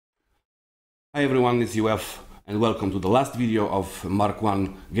Hi everyone, it's UF and welcome to the last video of Mark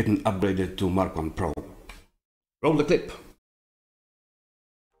 1 getting upgraded to Mark 1 Pro. Roll the clip.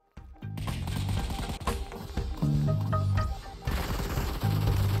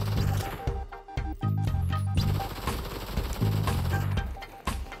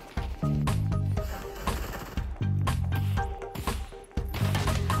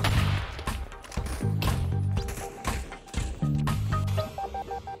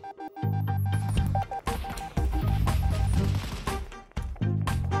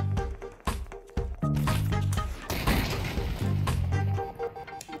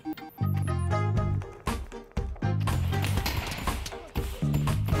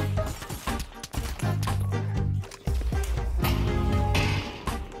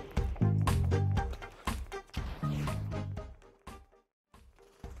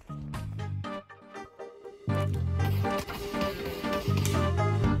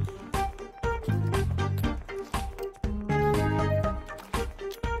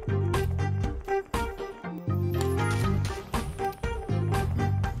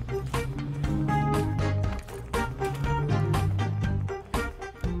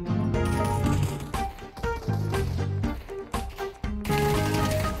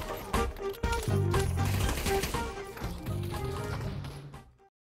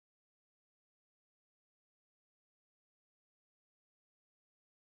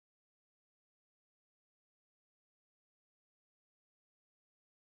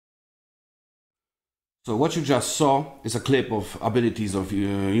 So what you just saw is a clip of abilities of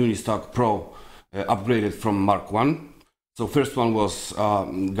Uni Pro upgraded from Mark 1. So first one was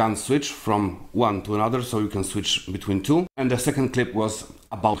gun switch from one to another, so you can switch between two. And the second clip was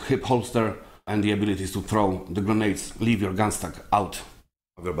about hip holster and the abilities to throw the grenades, leave your gun stack out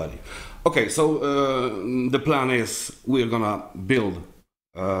of your body. Okay, so the plan is we're gonna build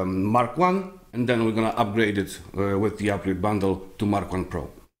Mark 1 and then we're gonna upgrade it with the upgrade bundle to Mark 1 Pro.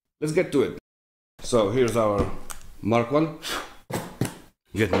 Let's get to it. So here's our Mark 1,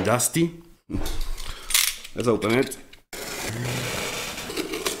 getting dusty. Let's open it.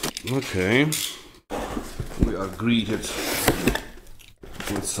 Okay, we are greeted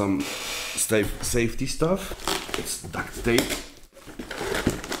with some safety stuff. It's duct tape.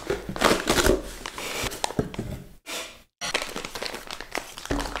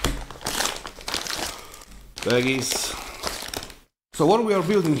 Baggies. So what we are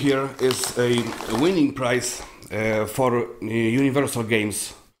building here is a winning prize for Universal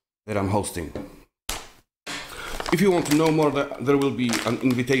Games that I'm hosting. If you want to know more, there will be an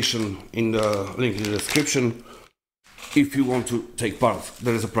invitation in the link in the description. If you want to take part,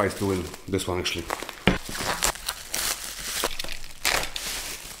 there is a prize to win. This one actually.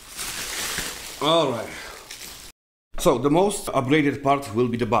 Alright. So the most upgraded part will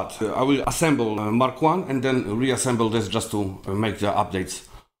be the butt. I will assemble Mark 1 and then reassemble this just to make the updates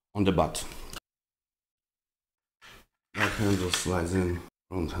on the butt. Back handle slides in,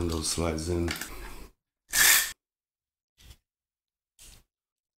 front handle slides in.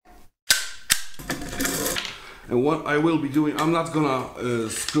 And what I will be doing, I'm not gonna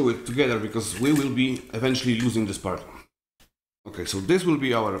screw it together because we will be eventually losing this part. Okay, so this will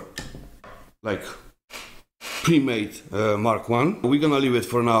be our pre-made Mark 1. We're gonna leave it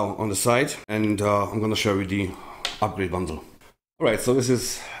for now on the side and I'm gonna show you the upgrade bundle. Alright, so this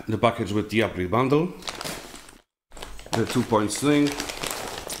is the package with the upgrade bundle. The 2-point sling,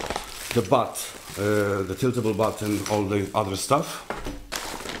 the butt, the tiltable butt and all the other stuff,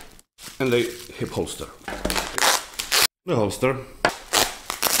 and the hip holster. The holster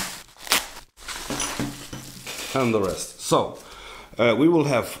and the rest. So we will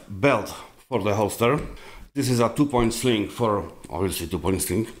have belt for the holster. This is a 2-point sling for, obviously 2-point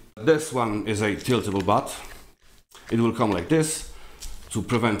sling. This one is a tiltable butt. It will come like this to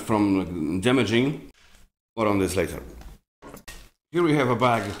prevent from damaging. More on this later. Here we have a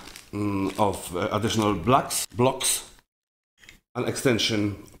bag of additional blocks, an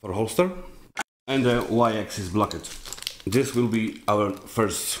extension for holster, and a Y-axis blocket. This will be our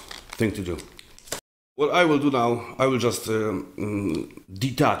first thing to do. What I will do now, I will just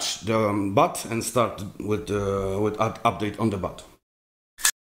detach the butt and start with update on the butt.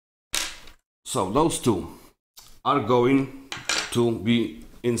 So those two are going to be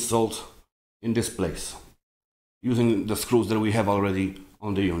installed in this place using the screws that we have already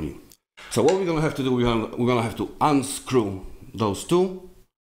on the Uni. So what we're gonna have to do, we're gonna have to unscrew those two,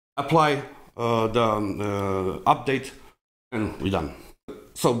 apply the update, and we're done.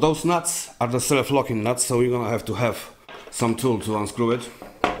 So those nuts are the self-locking nuts, so you're gonna have to have some tool to unscrew it.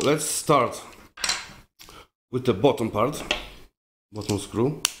 Let's start with the bottom part, bottom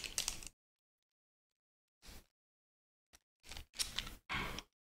screw.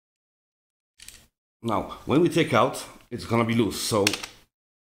 Now, when we take out, it's gonna be loose, so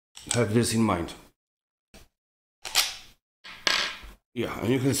have this in mind. Yeah, and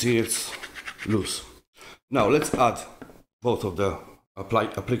you can see it's loose. Now let's add both of the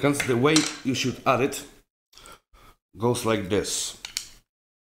applicants. The way you should add it goes like this.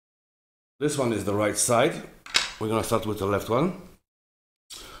 This one is the right side. We're gonna start with the left one.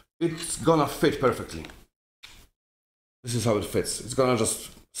 It's gonna fit perfectly. This is how it fits. It's gonna just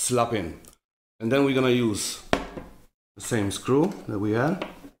slap in. And then we're gonna use the same screw that we had.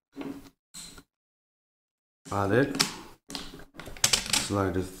 Add it.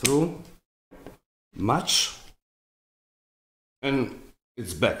 Slide it through. Match. And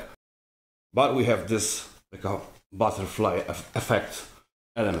it's back. But we have this like a butterfly effect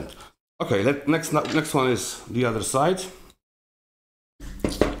element. Okay, next one is the other side.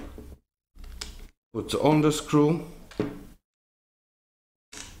 Put on the screw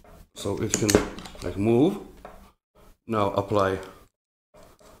so it can like move. Now apply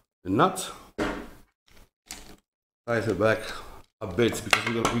the nut. Tighten it back a bit because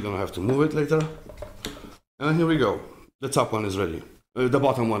we're gonna have to move it later. And here we go. The top one is ready. The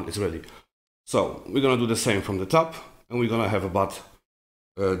bottom one is ready. So we're gonna do the same from the top, and we're gonna have about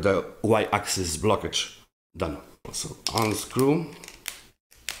the y-axis blockage done. So unscrew.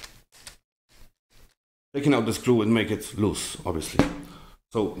 Taking out the screw would make it loose, obviously.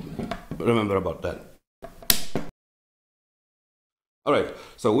 So remember about that. All right.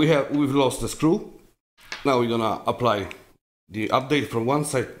 So we've lost the screw. Now we're gonna apply the update from one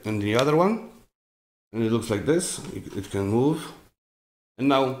side and the other one, and it looks like this. It can move, and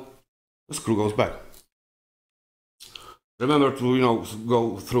now the screw goes back. Remember to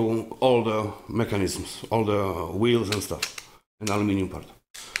go through all the mechanisms, all the wheels and stuff, and aluminium part.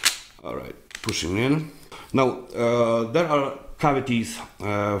 All right, pushing in. Now there are cavities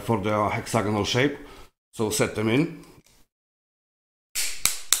for the hexagonal shape, so set them in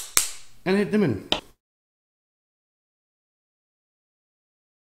and hit them in.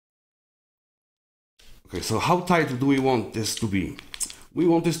 Okay, so how tight do we want this to be? We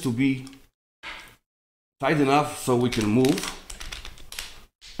want this to be tight enough so we can move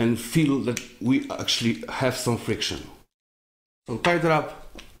and feel that we actually have some friction. So tighten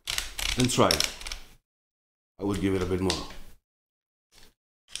up and try it. I would give it a bit more.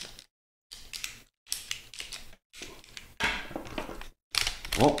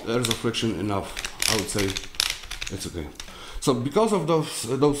 Oh, there's a friction enough. I would say it's okay. So because of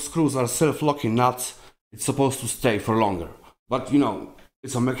those screws are self-locking nuts, it's supposed to stay for longer. But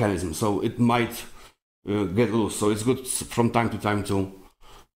it's a mechanism, so it might get loose. So it's good from time to time to,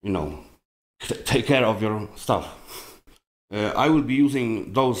 take care of your stuff. I will be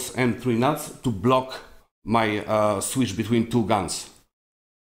using those M3 nuts to block my switch between two guns.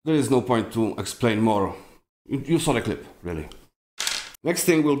 There is no point to explain more. You saw the clip, really. Next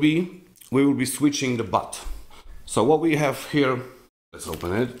thing will be, we will be switching the butt. So what we have here, let's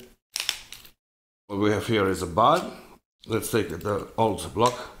open it. What we have here is a butt. Let's take the old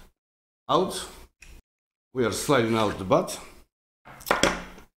block out. We are sliding out the butt.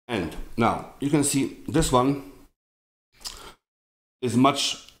 And now you can see this one is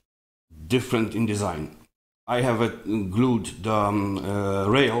much different in design. I have glued the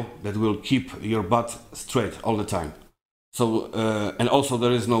rail that will keep your butt straight all the time. So and also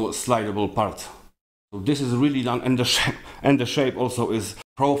there is no slidable part. So this is really done, and the shape also is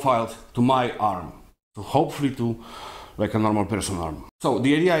profiled to my arm. So hopefully to like a normal person arm. So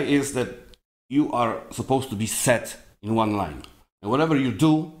the idea is that you are supposed to be set in one line. And whatever you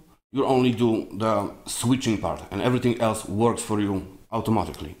do, you only do the switching part, and everything else works for you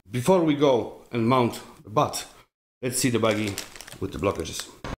automatically. Before we go and mount the butt, let's see the baggie with the blockages.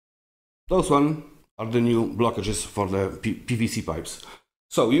 Those one are the new blockages for the PVC pipes.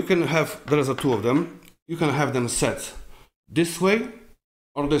 So you can have, there is a two of them, you can have them set this way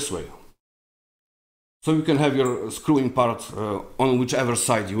or this way. So you can have your screwing part on whichever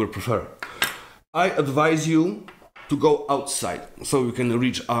side you will prefer. I advise you to go outside so you can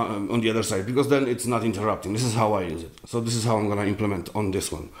reach on the other side, because then it's not interrupting. This is how I use it. So this is how I'm gonna implement on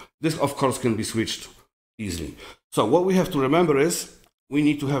this one. This of course can be switched easily. So what we have to remember is we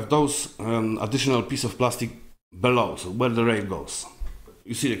need to have those additional piece of plastic below, so where the rail goes.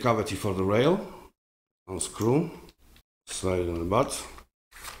 You see the cavity for the rail. Unscrew, slide on the butt,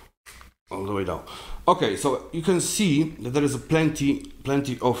 all the way down. Okay, so you can see that there is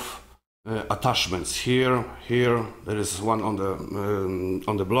plenty of attachments here. There is one on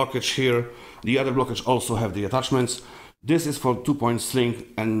the blockage here. The other blockage also have the attachments. This is for 2-point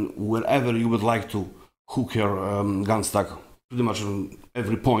sling, and wherever you would like to hook your gun stack, pretty much on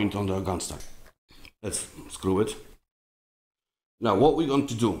every point on the gun stack. Let's screw it. Now what we're going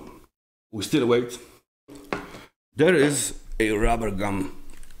to do, we still wait. There is a rubber gum,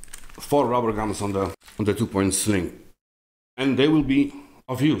 4 rubber gums on the 2-point sling, and they will be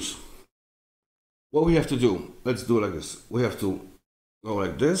of use. What we have to do, let's do like this. We have to go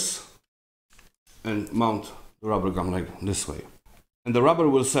like this and mount the rubber gum like this way. And the rubber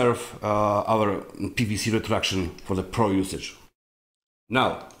will serve our PVC retraction for the Pro usage.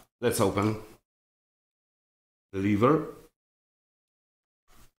 Now, let's open the lever.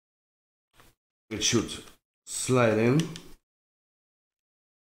 It should slide in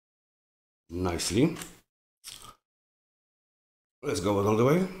nicely. Let's go all the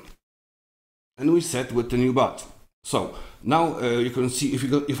way. And we set with the new butt. So now you can see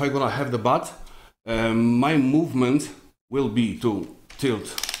if I'm gonna have the butt, my movement will be to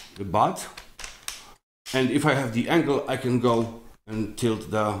tilt the butt, and if I have the angle, I can go and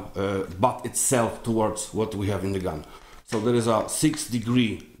tilt the butt itself towards what we have in the gun. So there is a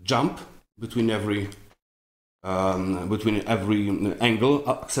 6-degree jump between every angle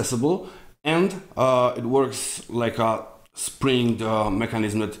accessible, and it works like a spring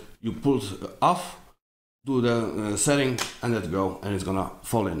mechanism that you pull off, do the setting, and let go, and it's gonna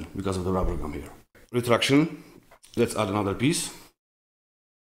fall in because of the rubber gum here. Retraction. Let's add another piece.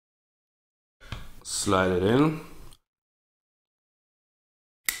 Slide it in.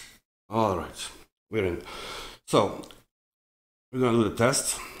 All right, we're in. So we're gonna do the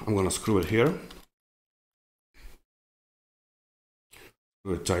test. I'm gonna screw it here.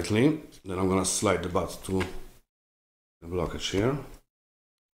 Screw it tightly. Then I'm gonna slide the butt to the blockage here.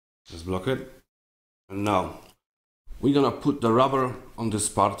 Just block it. And now we're gonna put the rubber on this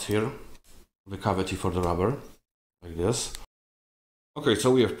part here, the cavity for the rubber, like this. Okay,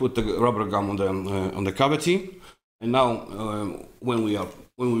 so we have put the rubber gum on the cavity, and now when we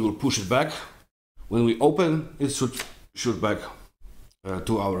will push it back, when we open, it should shoot back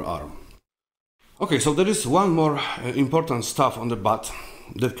to our arm. Okay, so there is one more important stuff on the butt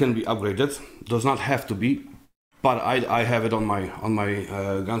that can be upgraded. Does not have to be, but I have it on my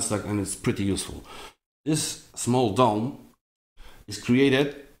gun stock, and it's pretty useful. This small dome is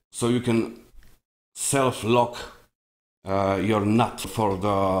created so you can self-lock your nut for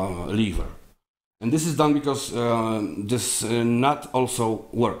the lever, and this is done because this nut also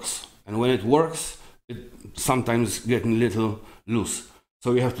works, and when it works, it sometimes getting a little loose,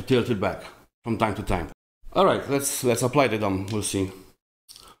 so you have to tilt it back from time to time. All right, let's apply the dome. We'll see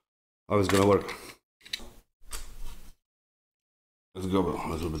how it's gonna work. Let's go a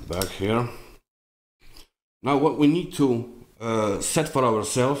little bit back here. Now what we need to set for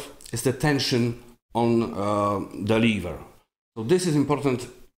ourselves is the tension on the lever. So this is important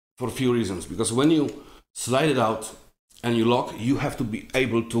for a few reasons, because when you slide it out and you lock, you have to be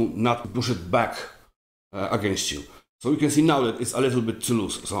able to not push it back against you. So you can see now that it's a little bit too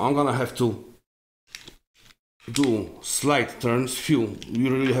loose. So I'm gonna have to do slight turns, you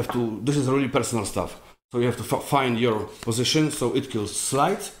really have to, this is really personal stuff. So you have to find your position so it can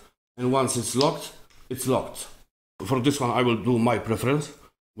slide, and once it's locked, it's locked. For this one I will do my preference,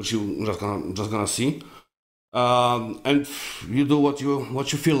 which you just gonna see, and you do what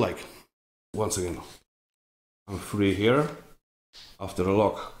you feel like. Once again, I'm free here. After a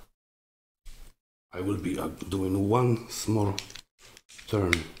lock, I will be doing one small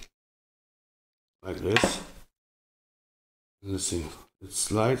turn like this. Let's see, it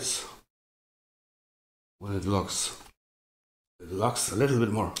slides. When it locks a little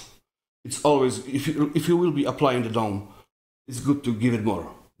bit more. It's always, if you will be applying the dome, it's good to give it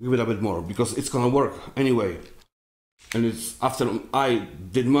a bit more, because it's gonna work anyway. And it's after I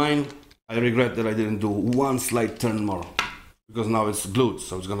did mine, I regret that I didn't do one slight turn more, because now it's glued,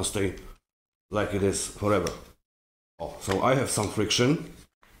 so it's gonna stay like it is forever. Oh, so I have some friction.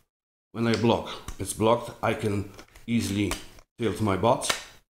 When I block, it's blocked. I can easily tilt my butt.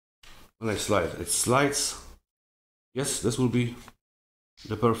 When I slide, it slides. Yes, this will be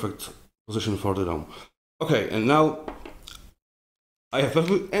the perfect position for the dome. Okay, and now I have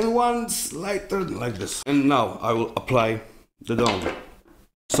and one slight turn like this. And now I will apply the dome.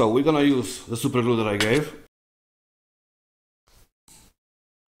 So we're gonna use the super glue that I gave.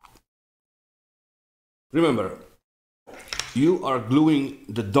 Remember, you are gluing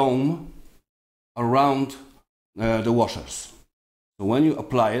the dome around the washers. So when you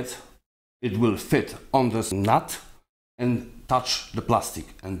apply it, it will fit on this nut and touch the plastic.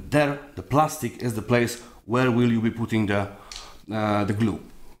 And there, the plastic is the place where will you be putting the glue.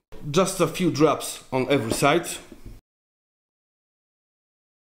 Just a few drops on every side.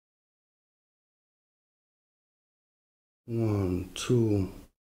 One, two,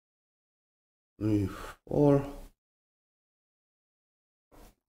 3, 4.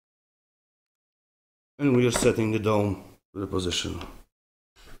 And we are setting the dome to the position.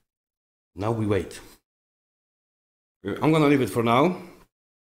 Now we wait. I'm gonna leave it for now.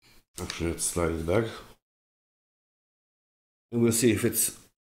 Actually, let's slide it back. And we'll see if it's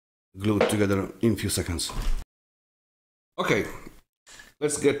glued together in a few seconds. Okay,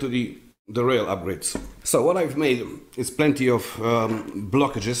 let's get to the rail upgrades. So what I've made is plenty of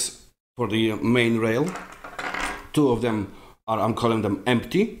blockages for the main rail. 2 of them are, I'm calling them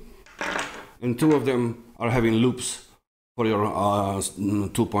empty, and 2 of them are having loops for your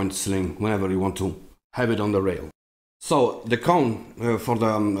 2-point sling whenever you want to have it on the rail. So the cone for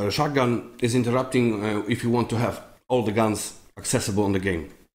the shotgun is interrupting if you want to have all the guns accessible on the game.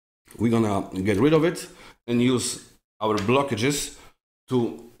 We're gonna get rid of it and use our blockages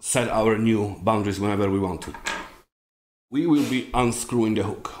to set our new boundaries whenever we want to. We will be unscrewing the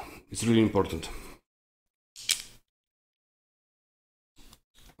hook. It's really important.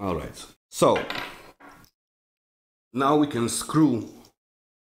 All right, so now we can screw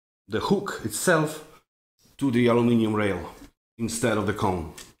the hook itself to the aluminum rail instead of the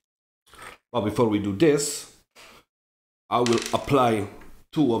cone. But before we do this, I will apply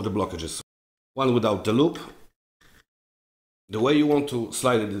 2 of the blockages. One without the loop. The way you want to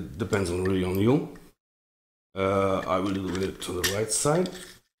slide it depends really on you. I will do it to the right side,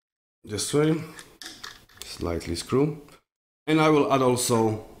 this way, slightly screw. And I will add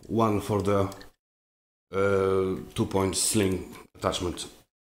also one for the 2-point sling attachment.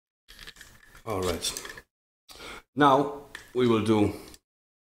 All right. Now we will do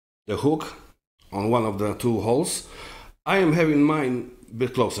the hook on one of the 2 holes. I am having mine a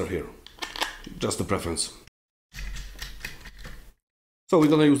bit closer here, just a preference. So we're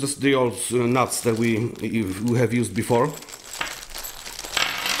gonna use the old nuts that we have used before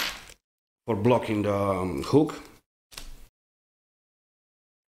for blocking the hook.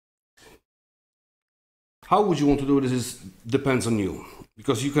 How would you want to do this depends on you,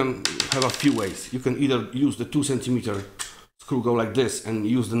 because you can have a few ways. You can either use the 2 centimeter screw, go like this and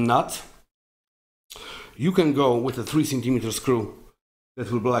use the nut. You can go with a 3 centimeter screw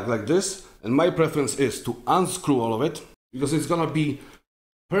that will be like this, and my preference is to unscrew all of it, because it's gonna be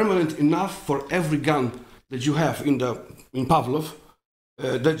permanent enough for every gun that you have in Pavlov,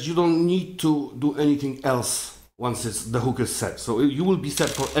 that you don't need to do anything else once the hook is set. So you will be set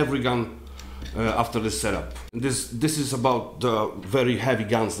for every gun after this setup. And this is about the very heavy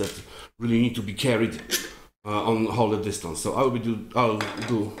guns that really need to be carried on whole distance. So I'll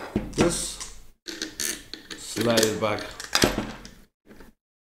do this, slide it back,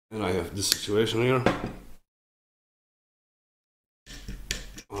 and I have this situation here.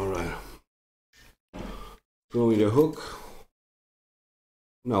 All right, throwing the hook.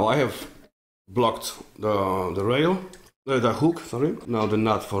 Now I have blocked the rail, the hook. Sorry. Now the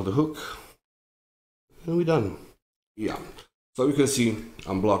nut for the hook, and we're done. Yeah. So you can see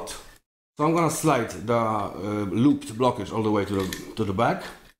I'm blocked. So I'm gonna slide the looped blockage all the way to the back,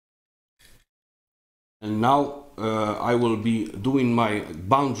 and now I will be doing my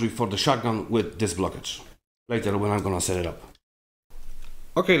boundary for the shotgun with this blockage later when I'm gonna set it up.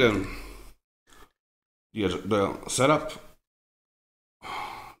 Okay then, the setup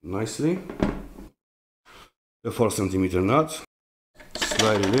nicely. The 4 centimeter nut,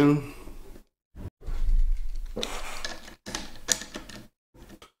 slide it in.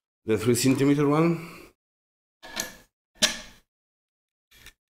 The 3 centimeter one.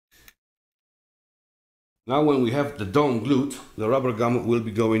 Now when we have the dome glued, the rubber gum will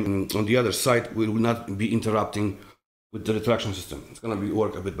be going on the other side. We will not be interrupting with the retraction system. It's gonna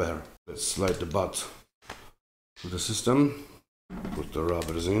work a bit better. Let's slide the butt to the system, put the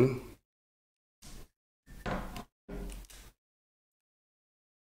rubbers in.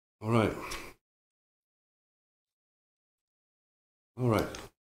 All right.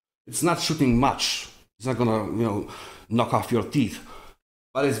 It's not shooting much. It's not gonna, knock off your teeth,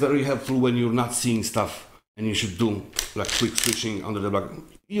 but it's very helpful when you're not seeing stuff and you should do like quick switching under the block.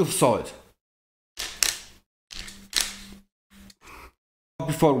 You saw it.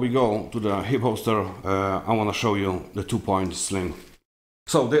 Before we go to the hip holster, I want to show you the 2-point sling.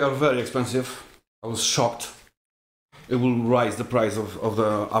 So they are very expensive. I was shocked. It will rise the price of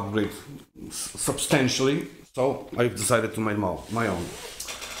the upgrade substantially. So I've decided to make my own.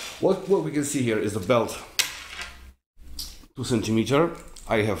 What we can see here is the belt, 2 centimeter.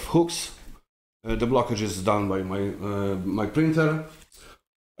 I have hooks. The blockage is done by my printer.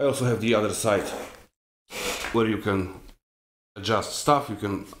 I also have the other side where you can adjust stuff. You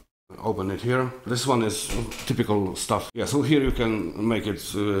can open it here. This one is typical stuff. Yeah, so here you can make it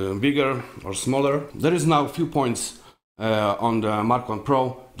bigger or smaller. There is now a few points on the Mark 1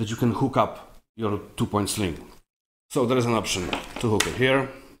 Pro that you can hook up your 2-point sling. So there is an option to hook it here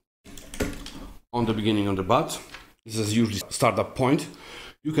on the beginning on the butt. This is usually startup point.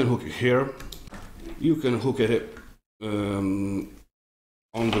 You can hook it here. You can hook it on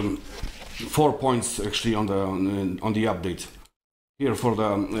the 4 points actually on the update. Here for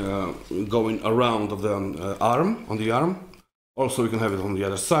the going around of the arm, on the arm. Also you can have it on the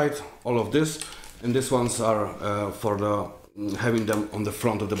other side, all of this. And these ones are for the having them on the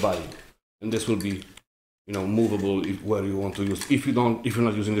front of the body. And this will be, you know, movable where you want to use, if you're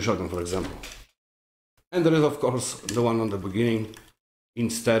not using the shotgun, for example. And there is of course the one on the beginning.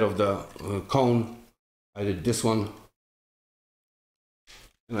 Instead of the cone, I did this one,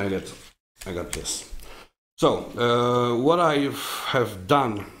 and I got this. So what I have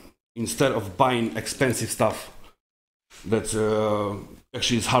done, instead of buying expensive stuff that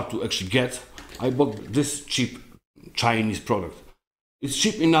actually is hard to actually get, I bought this cheap Chinese product. It's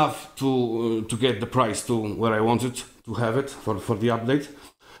cheap enough to get the price to where I wanted to have it for the update.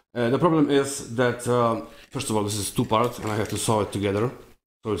 The problem is that first of all, this is 2-part and I have to sew it together,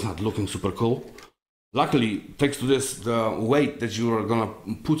 so it's not looking super cool. Luckily, thanks to this, the weight that you are gonna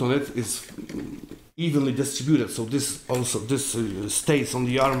put on it is evenly distributed, so this also stays on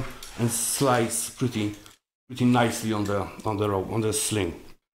the arm and slides pretty nicely on the rope, on the sling.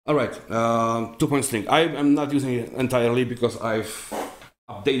 All right, 2-point sling. I am not using it entirely because I've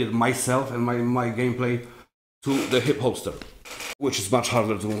updated myself and my gameplay to the hip holster, which is much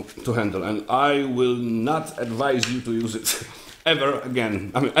harder to handle, and I will not advise you to use it ever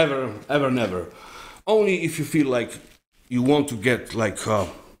again. I mean, ever, never. Only if you feel like you want to get like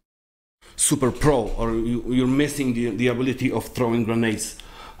super pro, or you're missing the ability of throwing grenades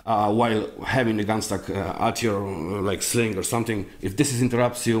while having a gun stack at your like sling or something. If this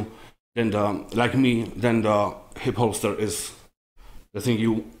interrupts you, then like me, then the hip holster is the thing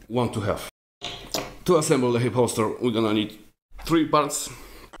you want to have. To assemble the hip holster, we're gonna need 3 parts,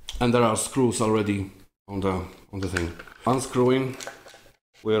 and there are screws already on the thing. Unscrewing,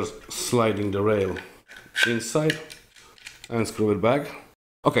 we're sliding the rail inside and screw it back.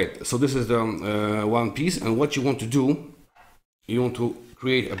 Okay, so this is the one piece, and what you want to do, you want to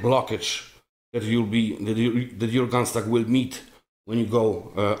create a blockage that your gun stack will meet when you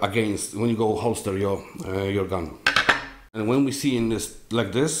go holster your gun. And when we see in this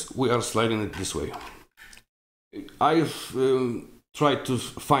like this, we are sliding it this way. I've tried to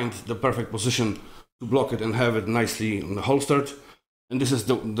find the perfect position to block it and have it nicely holstered, and this is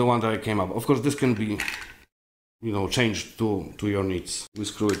the one that I came up. Of course, this can be, you know, changed to your needs. We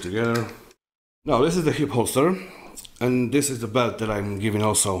screw it together. Now this is the hip holster, and this is the belt that I'm giving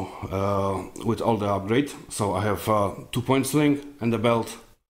also with all the upgrade. So I have 2-point sling and the belt.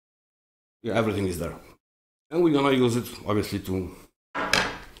 Yeah, everything is there, and we're gonna use it obviously to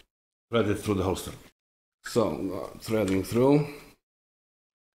thread it through the holster. So threading through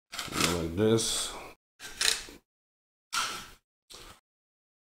like this.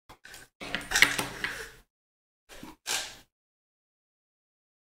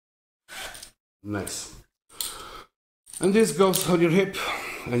 Nice. And this goes on your hip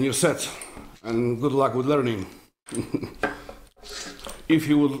and you're set. And good luck with learning. If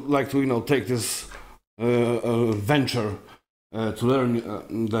you would like to, you know, take this venture to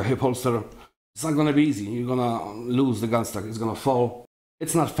learn the hip holster, it's not gonna be easy. You're gonna lose the gun stack. It's gonna fall.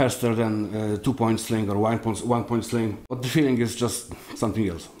 It's not faster than 2-point sling or 1-point sling, but the feeling is just something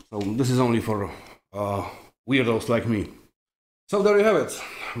else. So this is only for weirdos like me. So there you have it.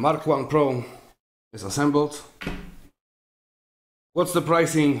 Mark 1 Pro is assembled. What's the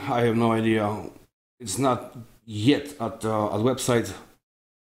pricing? I have no idea. It's not yet at website.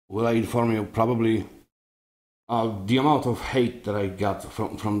 Will I inform you? Probably. The amount of hate that I got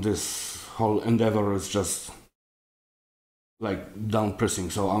from this whole endeavor is just like down pressing.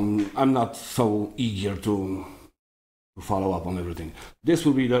 So I'm not so eager to follow up on everything. This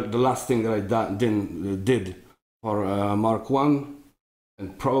will be the last thing that I did for Mark 1.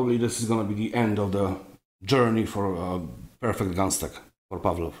 And probably this is going to be the end of the journey for a perfect gun stack for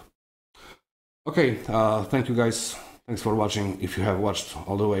Pavlov. Okay, thank you guys. Thanks for watching. If you have watched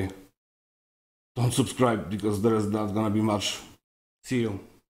all the way, don't subscribe because there is not going to be much. See you.